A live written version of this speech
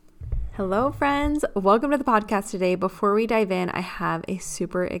Hello, friends. Welcome to the podcast today. Before we dive in, I have a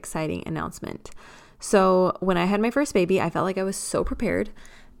super exciting announcement. So when I had my first baby, I felt like I was so prepared.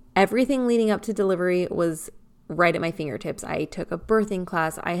 Everything leading up to delivery was right at my fingertips. I took a birthing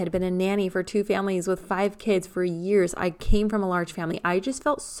class. I had been a nanny for 2 families with 5 kids for years. I came from a large family. I just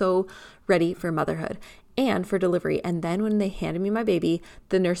felt so ready for motherhood and for delivery. And then when they handed me my baby,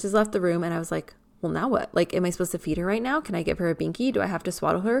 the nurses left the room and I was like, well, now what? Like, am I supposed to feed her right now? Can I give her a binky? Do I have to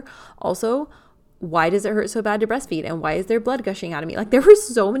swaddle her? Also, why does it hurt so bad to breastfeed? And why is there blood gushing out of me? Like, there were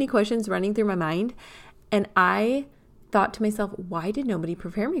so many questions running through my mind. And I thought to myself, why did nobody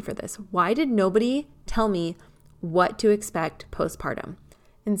prepare me for this? Why did nobody tell me what to expect postpartum?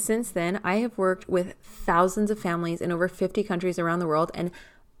 And since then, I have worked with thousands of families in over 50 countries around the world. And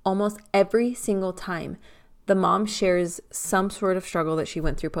almost every single time, the mom shares some sort of struggle that she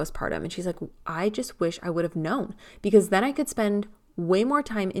went through postpartum. And she's like, I just wish I would have known, because then I could spend way more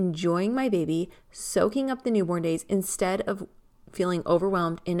time enjoying my baby, soaking up the newborn days, instead of feeling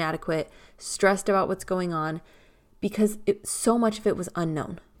overwhelmed, inadequate, stressed about what's going on, because so much of it was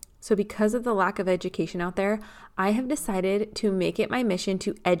unknown. So because of the lack of education out there, I have decided to make it my mission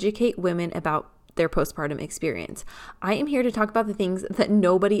to educate women about their postpartum experience. I am here to talk about the things that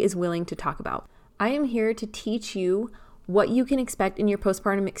nobody is willing to talk about. I am here to teach you what you can expect in your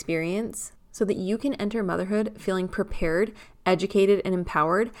postpartum experience so that you can enter motherhood feeling prepared, educated, and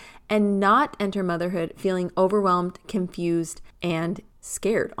empowered, and not enter motherhood feeling overwhelmed, confused, and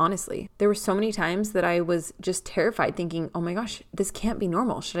scared, honestly. There were so many times that I was just terrified, thinking, oh my gosh, this can't be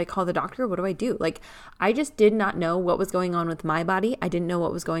normal. Should I call the doctor? What do I do? Like, I just did not know what was going on with my body. I didn't know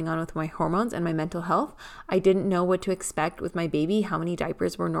what was going on with my hormones and my mental health. I didn't know what to expect with my baby, how many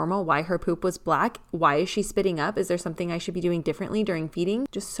diapers were normal, why her poop was black, why is she spitting up? Is there something I should be doing differently during feeding?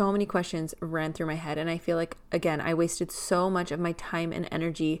 Just so many questions ran through my head. And I feel like, again, I wasted so much of my time and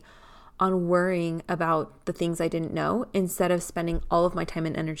energy on worrying about the things I didn't know, instead of spending all of my time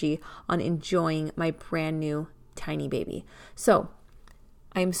and energy on enjoying my brand new tiny baby. So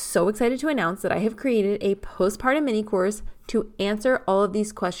I'm so excited to announce that I have created a postpartum mini course to answer all of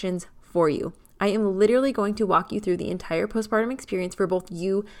these questions for you. I am literally going to walk you through the entire postpartum experience for both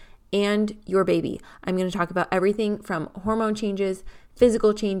you and your baby. I'm going to talk about everything from hormone changes,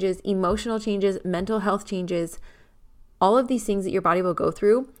 physical changes, emotional changes, mental health changes, all of these things that your body will go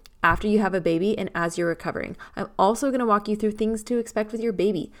through after you have a baby and as you're recovering. I'm also going to walk you through things to expect with your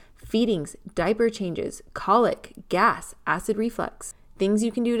baby: feedings, diaper changes, colic, gas, acid reflux, things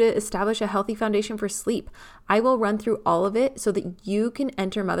you can do to establish a healthy foundation for sleep. I will run through all of it so that you can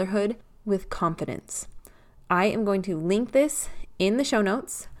enter motherhood with confidence. I am going to link this in the show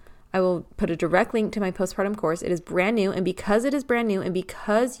notes. I will put a direct link to my postpartum course. It is brand new. And because it is brand new, and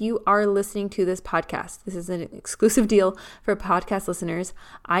because you are listening to this podcast, this is an exclusive deal for podcast listeners,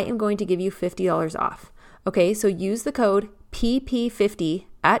 I am going to give you $50 off. Okay, so use the code PP50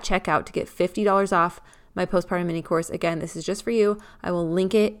 at checkout to get $50 off my postpartum mini course. Again, this is just for you. I will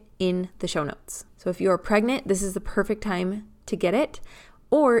link it in the show notes. So if you are pregnant, this is the perfect time to get it.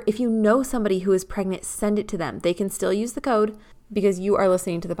 Or if you know somebody who is pregnant, send it to them. They can still use the code because you are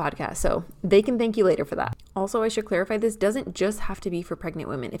listening to the podcast, so they can thank you later for that. Also, I should clarify, this doesn't just have to be for pregnant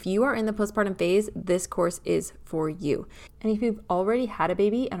women. If you are in the postpartum phase, this course is for you. And if you've already had a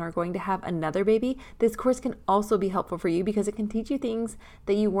baby and are going to have another baby, this course can also be helpful for you because it can teach you things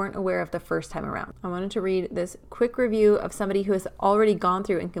that you weren't aware of the first time around. I wanted to read this quick review of somebody who has already gone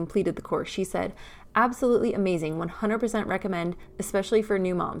through and completed the course. She said, absolutely amazing, 100% recommend, especially for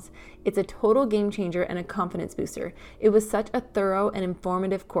new moms. It's a total game changer and a confidence booster. It was such a thorough and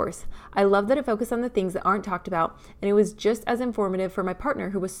informative course. I love that it focused on the things that aren't talked about, and it was just as informative for my partner,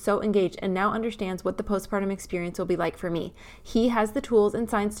 who was so engaged and now understands what the postpartum experience will be like for me. He has the tools and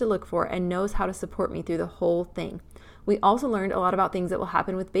signs to look for and knows how to support me through the whole thing. We also learned a lot about things that will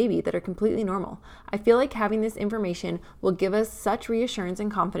happen with baby that are completely normal. I feel like having this information will give us such reassurance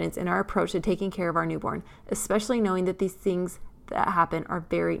and confidence in our approach to taking care of our newborn, especially knowing that these things that happen are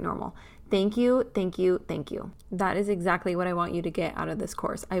very normal. Thank you, thank you, thank you. That is exactly what I want you to get out of this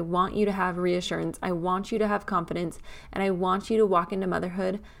course. I want you to have reassurance. I want you to have confidence, and I want you to walk into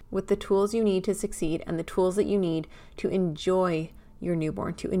motherhood with the tools you need to succeed and the tools that you need to enjoy your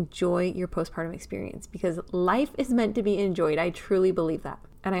newborn, to enjoy your postpartum experience, because life is meant to be enjoyed. I truly believe that.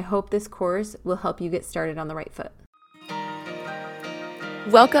 And I hope this course will help you get started on the right foot.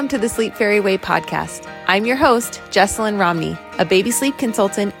 Welcome to the Sleep Fairy Way podcast. I'm your host, Jessalyn Romney, a baby sleep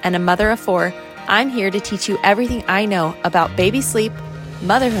consultant and a mother of 4. I'm here to teach you everything I know about baby sleep,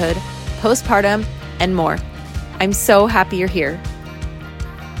 motherhood, postpartum, and more. I'm so happy you're here.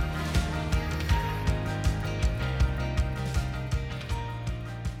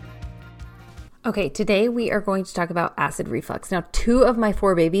 Okay, today we are going to talk about acid reflux. Now, 2 of my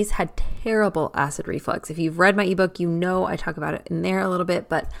 4 babies had terrible acid reflux. If you've read my ebook, you know I talk about it in there a little bit,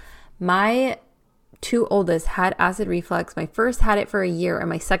 but my 2 oldest had acid reflux. My first had it for a year and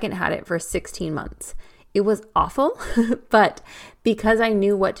my second had it for 16 months. It was awful, but because I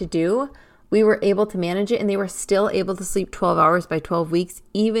knew what to do, we were able to manage it and they were still able to sleep 12 hours by 12 weeks,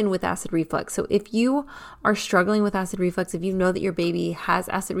 even with acid reflux. So if you are struggling with acid reflux, if you know that your baby has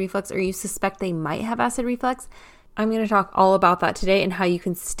acid reflux or you suspect they might have acid reflux, I'm going to talk all about that today and how you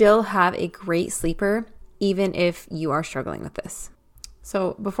can still have a great sleeper, even if you are struggling with this.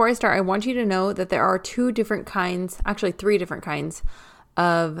 So before I start, I want you to know that there are 3 different kinds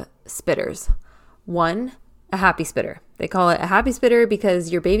of spitters. 1, a happy spitter. They call it a happy spitter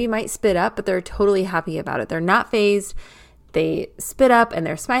because your baby might spit up, but they're totally happy about it. They're not phased. They spit up and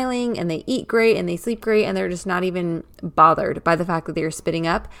they're smiling and they eat great and they sleep great and they're just not even bothered by the fact that they're spitting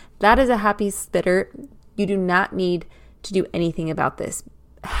up. That is a happy spitter. You do not need to do anything about this.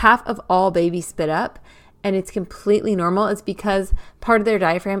 Half of all babies spit up and it's completely normal. It's because part of their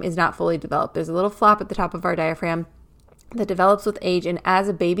diaphragm is not fully developed. There's a little flap at the top of our diaphragm that develops with age, and as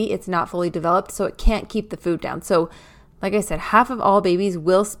a baby it's not fully developed, so it can't keep the food down. So like I said, half of all babies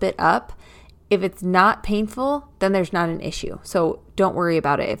will spit up. If it's not painful, then there's not an issue, so don't worry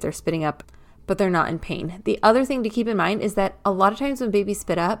about it if they're spitting up but they're not in pain. The other thing to keep in mind is that a lot of times when babies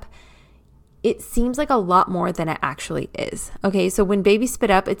spit up, it seems like a lot more than it actually is. Okay, so when babies spit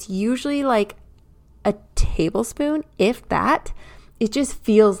up, it's usually like a tablespoon, if that. It just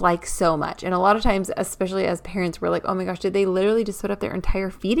feels like so much. And a lot of times, especially as parents, we're like, oh my gosh, did they literally just spit up their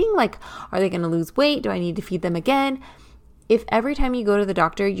entire feeding? Like, are they going to lose weight? Do I need to feed them again? If every time you go to the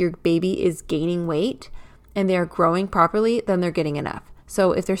doctor, your baby is gaining weight and they're growing properly, then they're getting enough.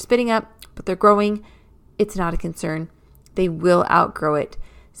 So if they're spitting up, but they're growing, it's not a concern. They will outgrow it.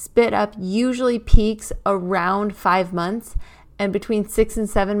 Spit up usually peaks around 5 months, and between 6 and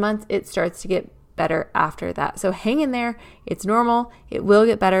 7 months, it starts to get better after that. So hang in there. It's normal. It will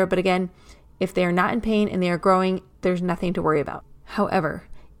get better. But again, if they are not in pain and they are growing, there's nothing to worry about. However,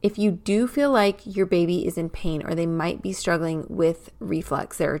 if you do feel like your baby is in pain or they might be struggling with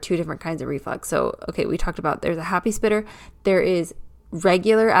reflux, there are 2 different kinds of reflux. So, okay, we talked about there's a happy spitter. There is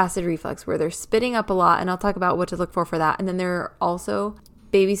regular acid reflux where they're spitting up a lot, and I'll talk about what to look for that. And then there are also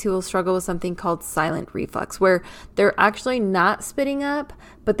babies who will struggle with something called silent reflux, where they're actually not spitting up,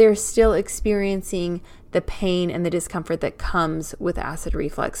 but they're still experiencing the pain and the discomfort that comes with acid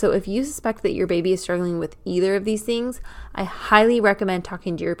reflux. So if you suspect that your baby is struggling with either of these things, I highly recommend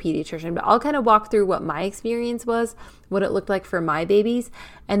talking to your pediatrician. But I'll kind of walk through what my experience was, what it looked like for my babies.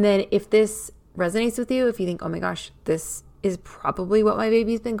 And then if this resonates with you, if you think, oh my gosh, this is probably what my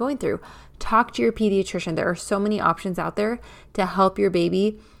baby's been going through, talk to your pediatrician. There are so many options out there to help your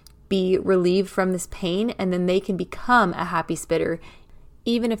baby be relieved from this pain, and then they can become a happy spitter,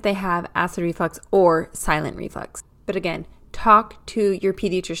 even if they have acid reflux or silent reflux. But again, talk to your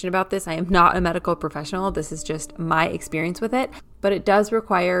pediatrician about this. I am not a medical professional. This is just my experience with it, but it does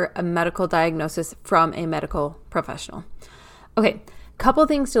require a medical diagnosis from a medical professional. Okay, couple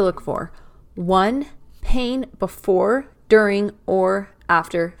things to look for. 1, pain before, during, or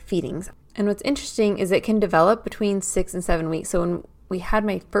after feedings. And what's interesting is it can develop between 6 and 7 weeks. So when we had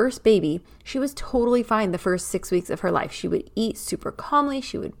my first baby, she was totally fine the first 6 weeks of her life. She would eat super calmly.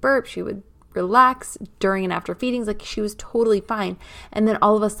 She would burp. She would relax during and after feedings. Like, she was totally fine. And then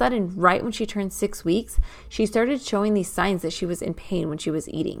all of a sudden, right when she turned 6 weeks, she started showing these signs that she was in pain when she was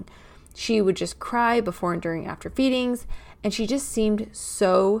eating. She would just cry before and during after feedings. And she just seemed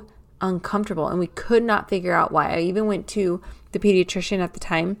so uncomfortable. And we could not figure out why. I even went to the pediatrician at the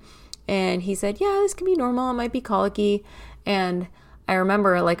time, and he said, yeah, this can be normal. It might be colicky. And I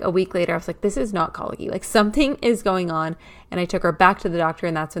remember like a week later, I was like, this is not colicky. Like, something is going on. And I took her back to the doctor,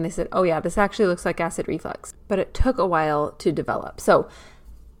 and that's when they said, oh yeah, this actually looks like acid reflux. But it took a while to develop. So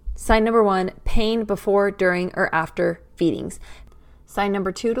sign number 1, pain before, during, or after feedings. Sign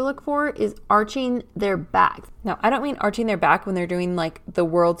number 2 to look for is arching their back. Now, I don't mean arching their back when they're doing like the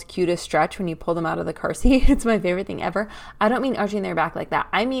world's cutest stretch when you pull them out of the car seat. It's my favorite thing ever. I don't mean arching their back like that.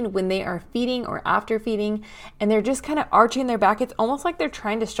 I mean when they are feeding or after feeding and they're just kind of arching their back. It's almost like they're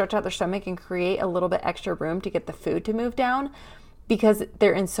trying to stretch out their stomach and create a little bit extra room to get the food to move down because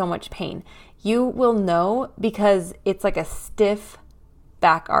they're in so much pain. You will know because it's like a stiff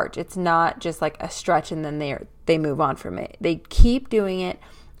back arch. It's not just like a stretch and then they move on from it. They keep doing it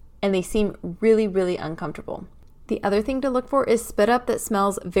and they seem really, really uncomfortable. The other thing to look for is spit up that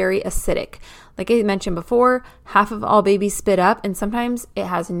smells very acidic. Like I mentioned before, half of all babies spit up, and sometimes it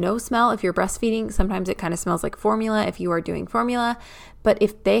has no smell if you're breastfeeding. Sometimes it kind of smells like formula if you are doing formula. But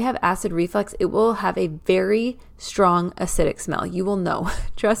if they have acid reflux, it will have a very strong acidic smell. You will know.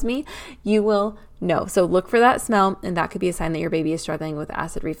 Trust me, you will know. So look for that smell, and that could be a sign that your baby is struggling with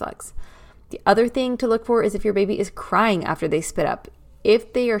acid reflux. The other thing to look for is if your baby is crying after they spit up.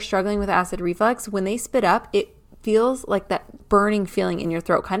 If they are struggling with acid reflux, when they spit up, it feels like that burning feeling in your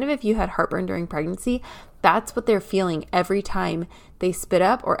throat. Kind of if you had heartburn during pregnancy, that's what they're feeling every time they spit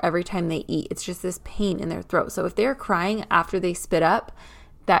up or every time they eat. It's just this pain in their throat. So if they're crying after they spit up,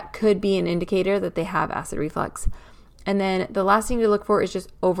 that could be an indicator that they have acid reflux. And then the last thing to look for is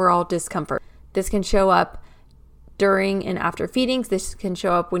just overall discomfort. This can show up during and after feedings. This can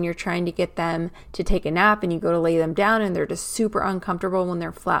show up when you're trying to get them to take a nap and you go to lay them down and they're just super uncomfortable when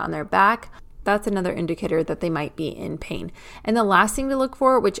they're flat on their back. That's another indicator that they might be in pain. And the last thing to look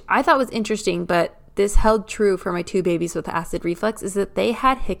for, which I thought was interesting, but this held true for my 2 babies with acid reflux, is that they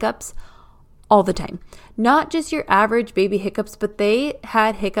had hiccups all the time. Not just your average baby hiccups, but they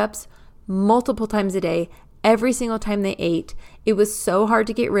had hiccups multiple times a day, every single time they ate. It was so hard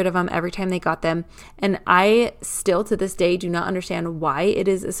to get rid of them every time they got them. And I still to this day do not understand why it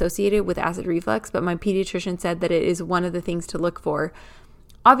is associated with acid reflux, but my pediatrician said that it is one of the things to look for.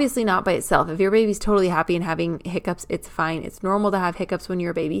 Obviously not by itself. If your baby's totally happy and having hiccups, it's fine. It's normal to have hiccups when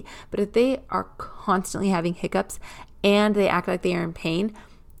you're a baby. But if they are constantly having hiccups and they act like they are in pain,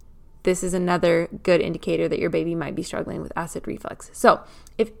 this is another good indicator that your baby might be struggling with acid reflux. So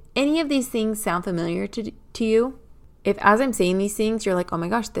if any of these things sound familiar to you, if as I'm saying these things, you're like, oh my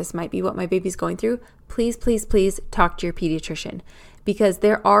gosh, this might be what my baby's going through, please, please, please talk to your pediatrician, because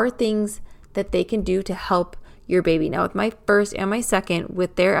there are things that they can do to help your baby. Now with my first and my second,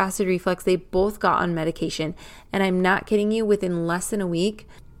 with their acid reflux, they both got on medication. And I'm not kidding you, within less than a week,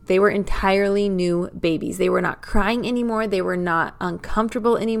 they were entirely new babies. They were not crying anymore. They were not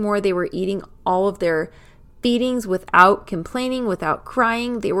uncomfortable anymore. They were eating all of their feedings without complaining, without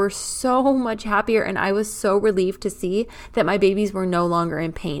crying. They were so much happier. And I was so relieved to see that my babies were no longer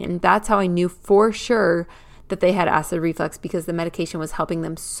in pain. And that's how I knew for sure that they had acid reflux, because the medication was helping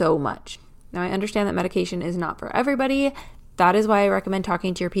them so much. Now, I understand that medication is not for everybody. That is why I recommend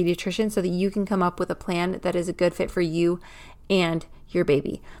talking to your pediatrician so that you can come up with a plan that is a good fit for you and your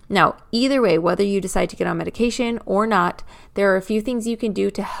baby. Now, either way, whether you decide to get on medication or not, there are a few things you can do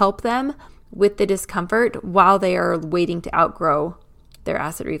to help them with the discomfort while they are waiting to outgrow their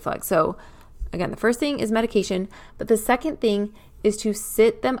acid reflux. So again, the first thing is medication, but the second thing is to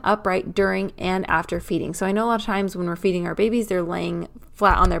sit them upright during and after feeding. So I know a lot of times when we're feeding our babies, they're laying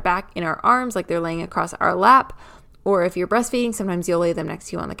flat on their back in our arms, like they're laying across our lap. Or if you're breastfeeding, sometimes you'll lay them next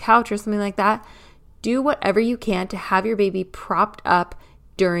to you on the couch or something like that. Do whatever you can to have your baby propped up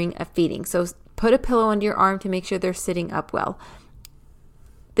during a feeding. So put a pillow under your arm to make sure they're sitting up well.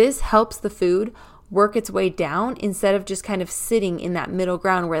 This helps the food work its way down instead of just kind of sitting in that middle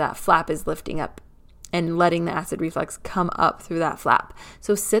ground where that flap is lifting up and letting the acid reflux come up through that flap.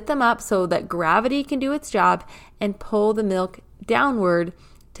 So sit them up so that gravity can do its job and pull the milk downward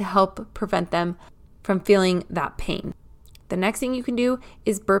to help prevent them from feeling that pain. The next thing you can do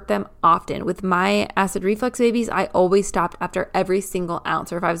is burp them often. With my acid reflux babies, I always stopped after every single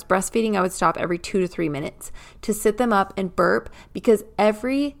ounce. Or if I was breastfeeding, I would stop every 2 to 3 minutes to sit them up and burp, because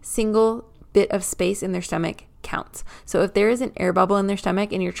every single bit of space in their stomach counts. So if there is an air bubble in their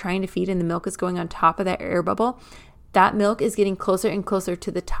stomach and you're trying to feed and the milk is going on top of that air bubble, that milk is getting closer and closer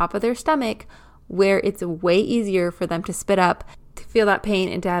to the top of their stomach, where it's way easier for them to spit up, to feel that pain,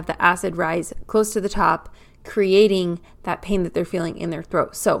 and to have the acid rise close to the top, creating that pain that they're feeling in their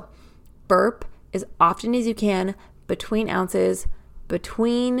throat. So burp as often as you can, between ounces,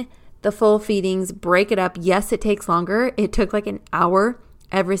 between the full feedings, break it up. Yes, it takes longer. It took like an hour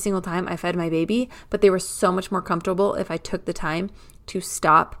every single time I fed my baby, but they were so much more comfortable if I took the time to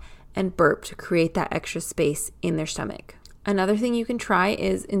stop and burp to create that extra space in their stomach. Another thing you can try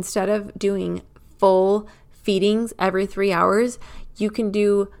is, instead of doing full feedings every 3 hours, you can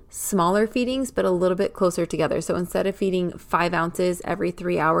do smaller feedings, but a little bit closer together. So instead of feeding 5 ounces every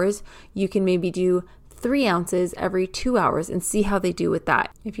 3 hours, you can maybe do 3 ounces every 2 hours and see how they do with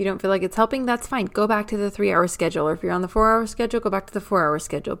that. If you don't feel like it's helping, that's fine. Go back to the 3-hour schedule. Or if you're on the 4-hour schedule, go back to the 4-hour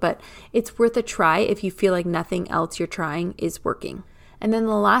schedule. But it's worth a try if you feel like nothing else you're trying is working. And then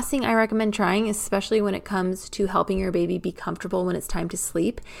the last thing I recommend trying, especially when it comes to helping your baby be comfortable when it's time to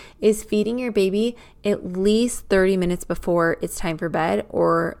sleep, is feeding your baby at least 30 minutes before it's time for bed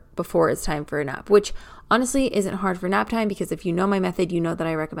or before it's time for a nap, which honestly isn't hard for nap time, because if you know my method, you know that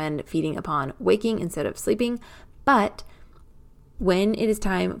I recommend feeding upon waking instead of sleeping. But when it is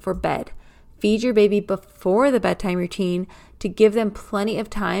time for bed, feed your baby before the bedtime routine to give them plenty of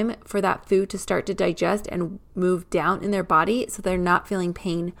time for that food to start to digest and move down in their body so they're not feeling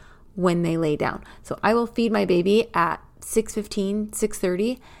pain when they lay down. So I will feed my baby at 6:15,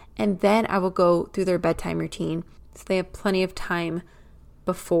 6:30, and then I will go through their bedtime routine so they have plenty of time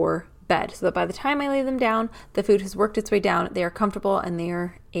before bed, so that by the time I lay them down, the food has worked its way down, they are comfortable, and they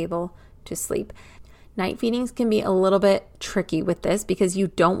are able to sleep. Night feedings can be a little bit tricky with this because you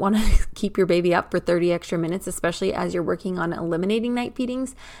don't want to keep your baby up for 30 extra minutes, especially as you're working on eliminating night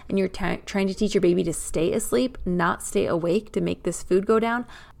feedings and you're trying to teach your baby to stay asleep, not stay awake to make this food go down,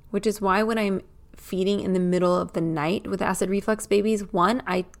 which is why when I'm feeding in the middle of the night with acid reflux babies, one,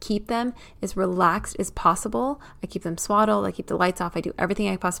 I keep them as relaxed as possible. I keep them swaddled, I keep the lights off, I do everything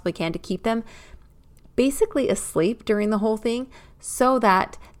I possibly can to keep them basically asleep during the whole thing so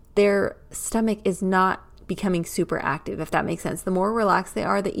that their stomach is not becoming super active, if that makes sense. The more relaxed they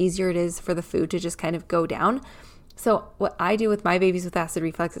are, the easier it is for the food to just kind of go down. So what I do with my babies with acid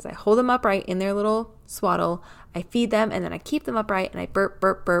reflux is I hold them upright in their little swaddle, I feed them, and then I keep them upright and I burp,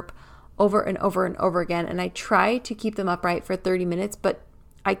 burp, burp over and over and over again. And I try to keep them upright for 30 minutes, but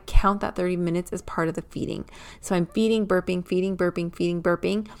I count that 30 minutes as part of the feeding. So I'm feeding, burping, feeding, burping, feeding,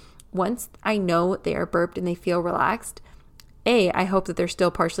 burping. Once I know they are burped and they feel relaxed, A, I hope that they're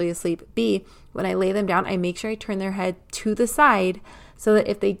still partially asleep. B, when I lay them down, I make sure I turn their head to the side so that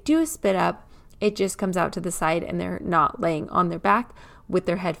if they do spit up, it just comes out to the side and they're not laying on their back with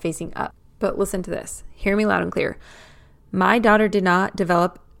their head facing up. But listen to this. Hear me loud and clear. My daughter did not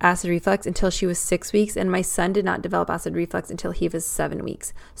develop acid reflux until she was 6 weeks, and my son did not develop acid reflux until he was 7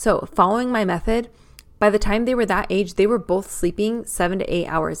 weeks. So following my method, by the time they were that age, they were both sleeping 7 to 8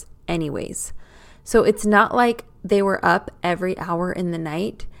 hours anyways. So it's not like they were up every hour in the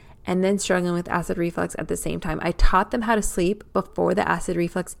night and then struggling with acid reflux at the same time. I taught them how to sleep before the acid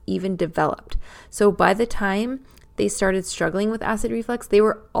reflux even developed. So by the time they started struggling with acid reflux, they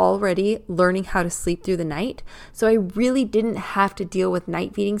were already learning how to sleep through the night. So I really didn't have to deal with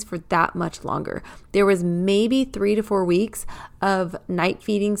night feedings for that much longer. There was maybe 3 to 4 weeks of night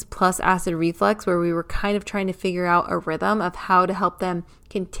feedings plus acid reflux where we were kind of trying to figure out a rhythm of how to help them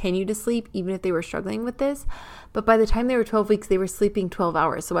continue to sleep even if they were struggling with this. But by the time they were 12 weeks, they were sleeping 12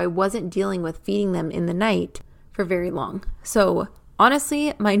 hours. So I wasn't dealing with feeding them in the night for very long. So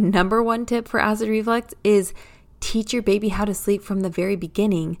honestly, my number one tip for acid reflux is teach your baby how to sleep from the very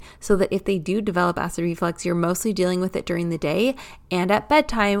beginning so that if they do develop acid reflux, you're mostly dealing with it during the day and at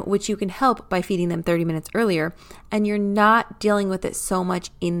bedtime, which you can help by feeding them 30 minutes earlier, and you're not dealing with it so much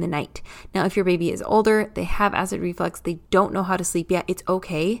in the night. Now, if your baby is older, they have acid reflux, they don't know how to sleep yet, it's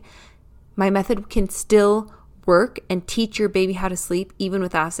okay. My method can still work and teach your baby how to sleep even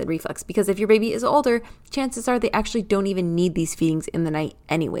with acid reflux, because if your baby is older, chances are they actually don't even need these feedings in the night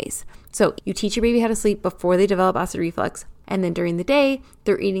anyways. So you teach your baby how to sleep before they develop acid reflux, and then during the day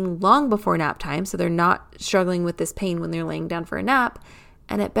they're eating long before nap time, so they're not struggling with this pain when they're laying down for a nap,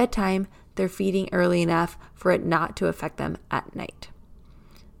 and at bedtime they're feeding early enough for it not to affect them at night.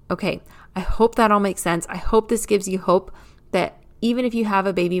 Okay, I hope that all makes sense. I hope this gives you hope that even if you have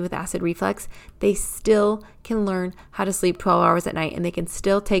a baby with acid reflux, they still can learn how to sleep 12 hours at night and they can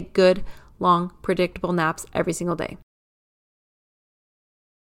still take good, long, predictable naps every single day.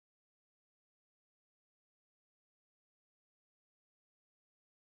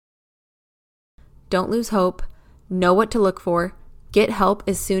 Don't lose hope. Know what to look for. Get help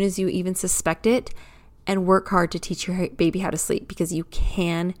as soon as you even suspect it, and work hard to teach your baby how to sleep because you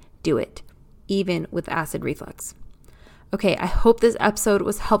can do it, even with acid reflux. Okay, I hope this episode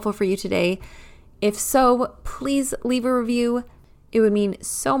was helpful for you today. If so, please leave a review. It would mean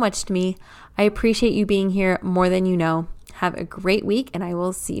so much to me. I appreciate you being here more than you know. Have a great week, and I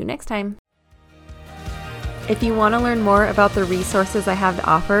will see you next time. If you want to learn more about the resources I have to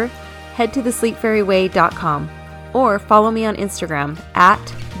offer, head to thesleepfairyway.com or follow me on Instagram at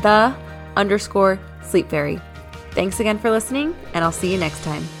 @the_sleepfairy. Thanks again for listening, and I'll see you next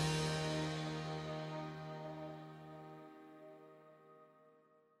time.